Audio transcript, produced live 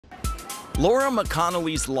Laura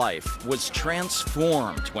McConnelly's life was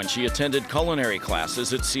transformed when she attended culinary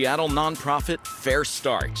classes at Seattle nonprofit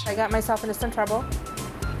FareStart. I got myself into some trouble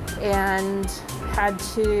and had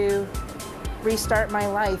to restart my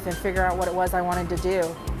life and figure out what it was I wanted to do.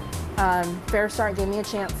 FareStart gave me a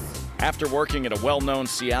chance. After working at a well-known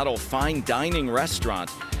Seattle fine dining restaurant,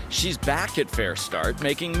 she's back at FareStart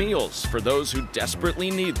making meals for those who desperately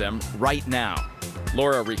need them right now.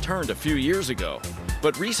 Laura returned a few years ago,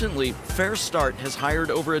 but recently FareStart has hired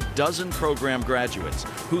over a dozen program graduates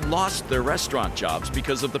who lost their restaurant jobs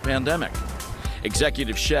because of the pandemic.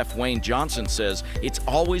 Executive Chef Wayne Johnson says it's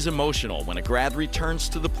always emotional when a grad returns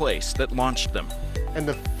to the place that launched them. And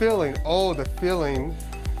the feeling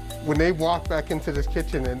when they walked back into this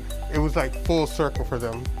kitchen, and it was like full circle for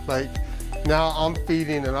them. Like, now I'm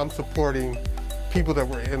feeding and I'm supporting people that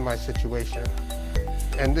were in my situation.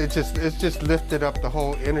 And it's just lifted up the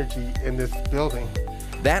whole energy in this building.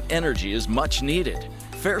 That energy is much needed.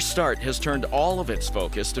 FareStart has turned all of its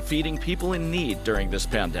focus to feeding people in need during this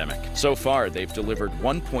pandemic. So far, they've delivered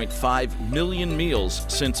 1.5 million meals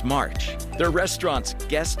since March. Their restaurant's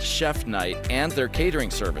guest chef night and their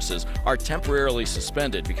catering services are temporarily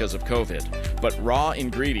suspended because of COVID, but raw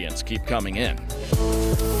ingredients keep coming in.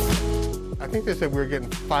 I think they said we were getting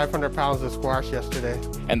 500 pounds of squash yesterday.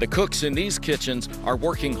 And the cooks in these kitchens are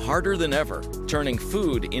working harder than ever, turning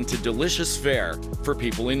food into delicious fare for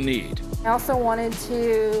people in need. I also wanted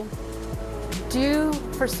to do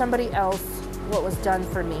for somebody else what was done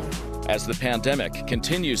for me. As the pandemic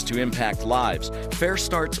continues to impact lives,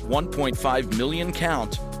 FareStart's 1.5 million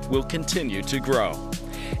count will continue to grow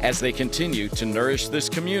as they continue to nourish this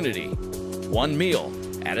community, one meal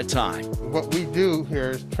at a time. What we do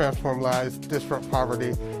here is transform lives, disrupt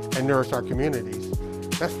poverty, and nourish our communities.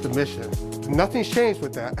 That's the mission. Nothing's changed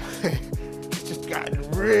with that. It's just gotten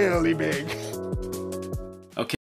really big.